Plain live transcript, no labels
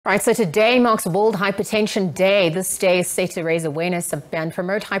Right, so today marks World Hypertension Day. This day is set to raise awareness and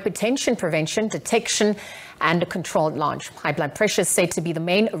promote hypertension prevention, detection, and control at large. High blood pressure is said to be the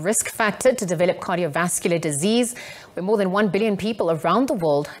main risk factor to develop cardiovascular disease, where more than 1 billion people around the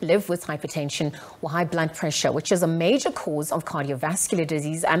world live with hypertension or high blood pressure, which is a major cause of cardiovascular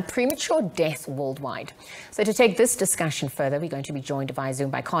disease and premature death worldwide. So to take this discussion further, we're going to be joined via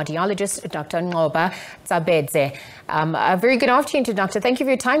Zoom by cardiologist Dr. Nqoba Tsabedze. A very good afternoon to Doctor. Thank you for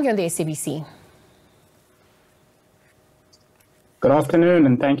your time here on the SABC. Good afternoon,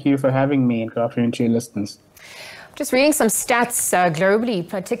 and thank you for having me, and good afternoon to your listeners. Just reading some stats globally,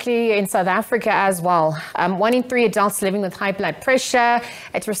 particularly in South Africa as well. 1 in 3 adults living with high blood pressure.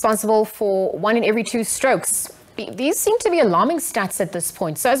 It's responsible for 1 in every 2 strokes. These seem to be alarming stats at this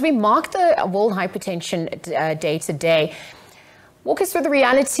point. So as we mark the World Hypertension Day today, walk us through the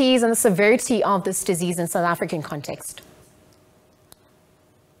realities and the severity of this disease in South African context.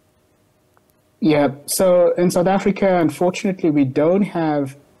 Yeah, so in South Africa, unfortunately, we don't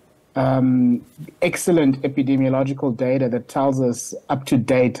have excellent epidemiological data that tells us up to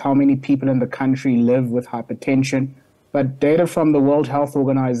date how many people in the country live with hypertension. But data from the World Health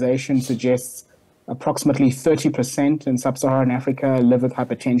Organization suggests approximately 30% in sub-Saharan Africa live with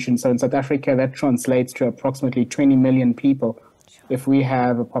hypertension. So in South Africa, that translates to approximately 20 million people if we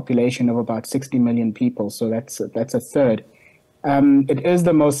have a population of about 60 million people. So that's a third. It is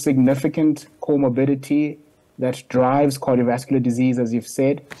the most significant comorbidity that drives cardiovascular disease, as you've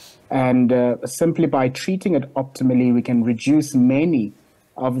said. And simply by treating it optimally, we can reduce many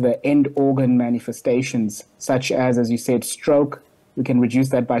of the end organ manifestations, such as you said, stroke. We can reduce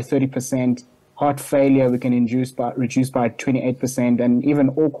that by 30%. Heart failure, we can reduce by 28%, and even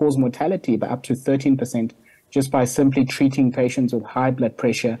all-cause mortality by up to 13%, just by simply treating patients with high blood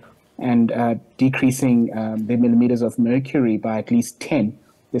pressure and decreasing the millimeters of mercury by at least 10,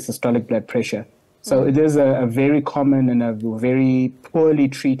 the systolic blood pressure. So it is a very common and a very poorly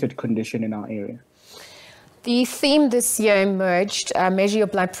treated condition in our area. The theme this year emerged, measure your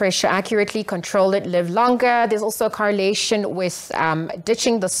blood pressure accurately, control it, live longer. There's also a correlation with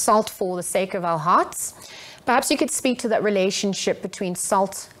ditching the salt for the sake of our hearts. Perhaps you could speak to that relationship between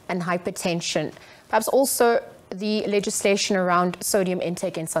salt and hypertension. Perhaps also the legislation around sodium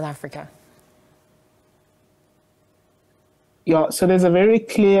intake in South Africa. Yeah, so there's a very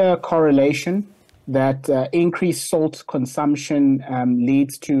clear correlation that increased salt consumption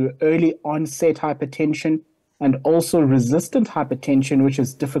leads to early onset hypertension and also resistant hypertension, which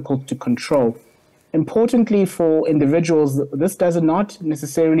is difficult to control. Importantly for individuals, this does not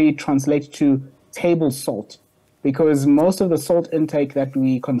necessarily translate to table salt, because most of the salt intake that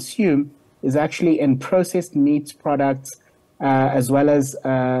we consume is actually in processed meat products, as well as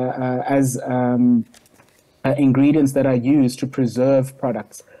ingredients that are used to preserve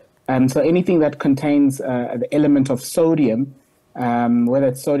products. So anything that contains the element of sodium, whether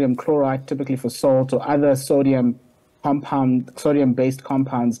it's sodium chloride, typically for salt, or other sodium-based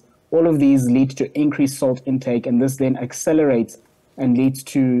compounds, all of these lead to increased salt intake, and this then accelerates and leads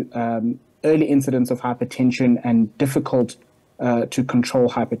to early incidence of hypertension and difficult to control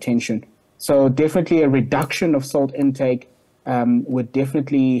hypertension. So definitely a reduction of salt intake would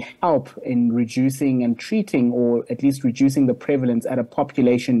definitely help in reducing and treating, or at least reducing the prevalence at a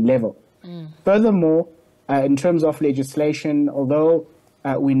population level. Furthermore, in terms of legislation, although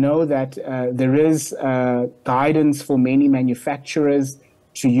we know that there is guidance for many manufacturers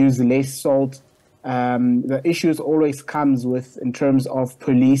to use less salt, the issues always comes with in terms of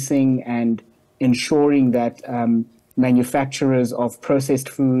policing and ensuring that manufacturers of processed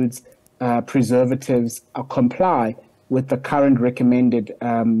foods, preservatives comply with the current recommended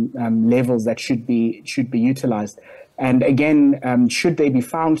levels that should be utilized. And again, should they be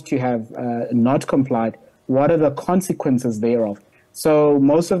found to have not complied, what are the consequences thereof? So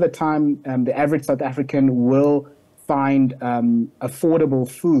most of the time, the average South African will find affordable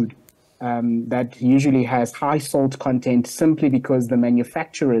food that usually has high salt content, simply because the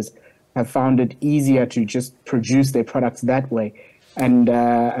manufacturers have found it easier to just produce their products that way. And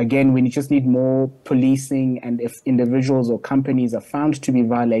again, we just need more policing, and if individuals or companies are found to be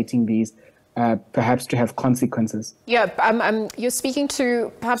violating these, perhaps to have consequences. Yeah, you're speaking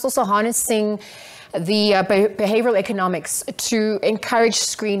to perhaps also harnessing the behavioral economics to encourage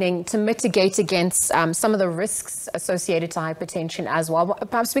screening, to mitigate against some of the risks associated to hypertension as well.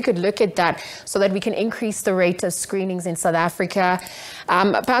 Perhaps we could look at that so that we can increase the rate of screenings in South Africa.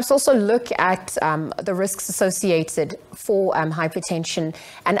 Perhaps also look at the risks associated for hypertension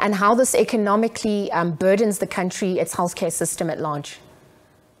and how this economically burdens the country, its healthcare system at large.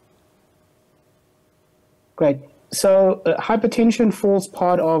 Great. So hypertension falls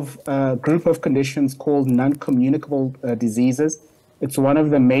part of a group of conditions called non-communicable diseases. It's one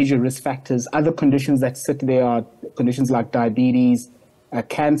of the major risk factors. Other conditions that sit there are conditions like diabetes,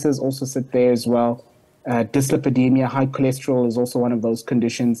 cancers also sit there as well. Dyslipidemia, high cholesterol is also one of those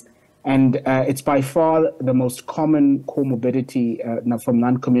conditions. And it's by far the most common comorbidity from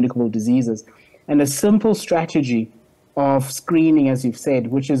non-communicable diseases. And a simple strategy of screening, as you've said,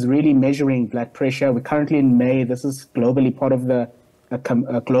 which is really measuring blood pressure. We're currently in May. This is globally part of a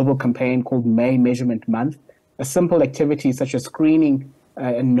global campaign called May Measurement Month. A simple activity such as screening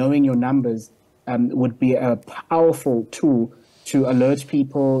and knowing your numbers would be a powerful tool to alert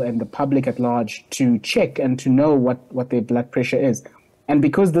people and the public at large to check and to know what their blood pressure is. And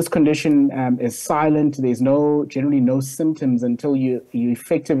because this condition is silent, there's generally no symptoms until you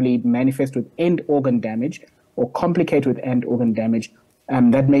effectively manifest with end organ damage or complicate with end organ damage.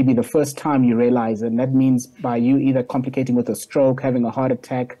 That may be the first time you realize, and that means by you either complicating with a stroke, having a heart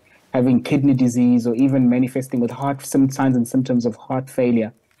attack, having kidney disease, or even manifesting with signs and symptoms of heart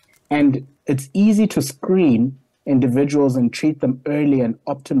failure. And it's easy to screen individuals and treat them early and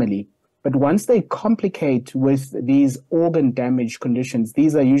optimally. But once they complicate with these organ damage conditions,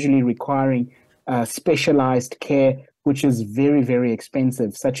 these are usually requiring specialized care, which is very, very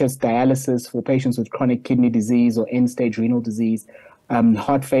expensive, such as dialysis for patients with chronic kidney disease or end-stage renal disease,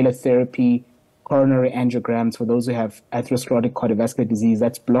 heart failure therapy, coronary angiograms for those who have atherosclerotic cardiovascular disease,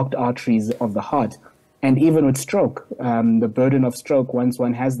 that's blocked arteries of the heart. And even with stroke, the burden of stroke, once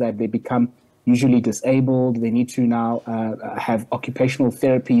one has that, they become usually disabled. They need to now have occupational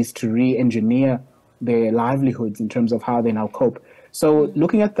therapies to re-engineer their livelihoods in terms of how they now cope. So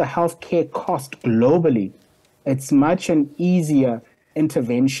looking at the healthcare cost globally, it's much an easier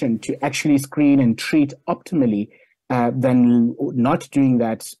intervention to actually screen and treat optimally than not doing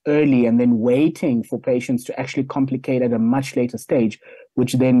that early and then waiting for patients to actually complicate at a much later stage,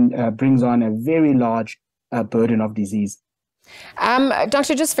 which then brings on a very large burden of disease.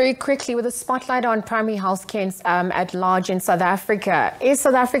 Doctor, just very quickly, with a spotlight on primary healthcare at large in South Africa, is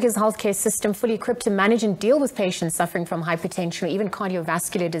South Africa's healthcare system fully equipped to manage and deal with patients suffering from hypertension or even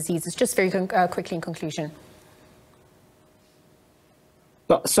cardiovascular diseases? Just very quickly in conclusion.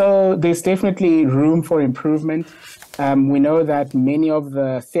 So there's definitely room for improvement. We know that many of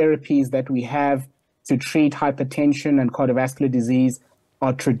the therapies that we have to treat hypertension and cardiovascular disease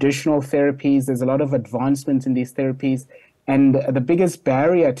are traditional therapies. There's a lot of advancement in these therapies. And the biggest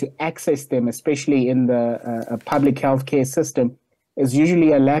barrier to access them, especially in the public healthcare system, is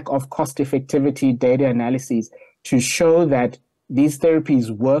usually a lack of cost effectivity data analyses to show that these therapies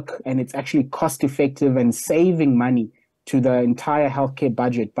work and it's actually cost effective and saving money to the entire healthcare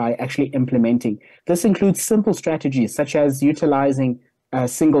budget by actually implementing. This includes simple strategies such as utilizing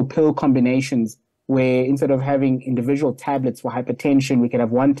single pill combinations, where instead of having individual tablets for hypertension, we can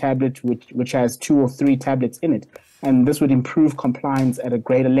have one tablet which has 2 or 3 tablets in it. And this would improve compliance at a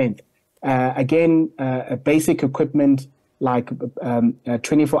greater length. Basic equipment like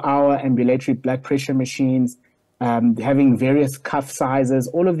 24-hour ambulatory blood pressure machines, having various cuff sizes,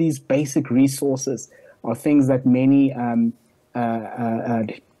 all of these basic resources are things that many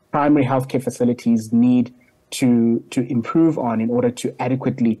primary healthcare facilities need to improve on in order to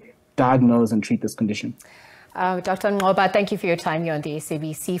adequately diagnose and treat this condition. Dr. Nqoba, thank you for your time here on the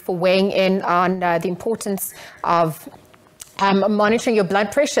SABC, for weighing in on the importance of monitoring your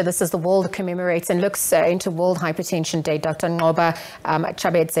blood pressure. This is the world commemorates and looks into World Hypertension Day. Dr. Nqoba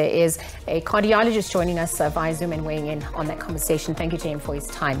Tsabedze is a cardiologist joining us via Zoom and weighing in on that conversation. Thank you to him for his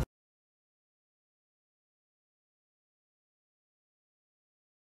time.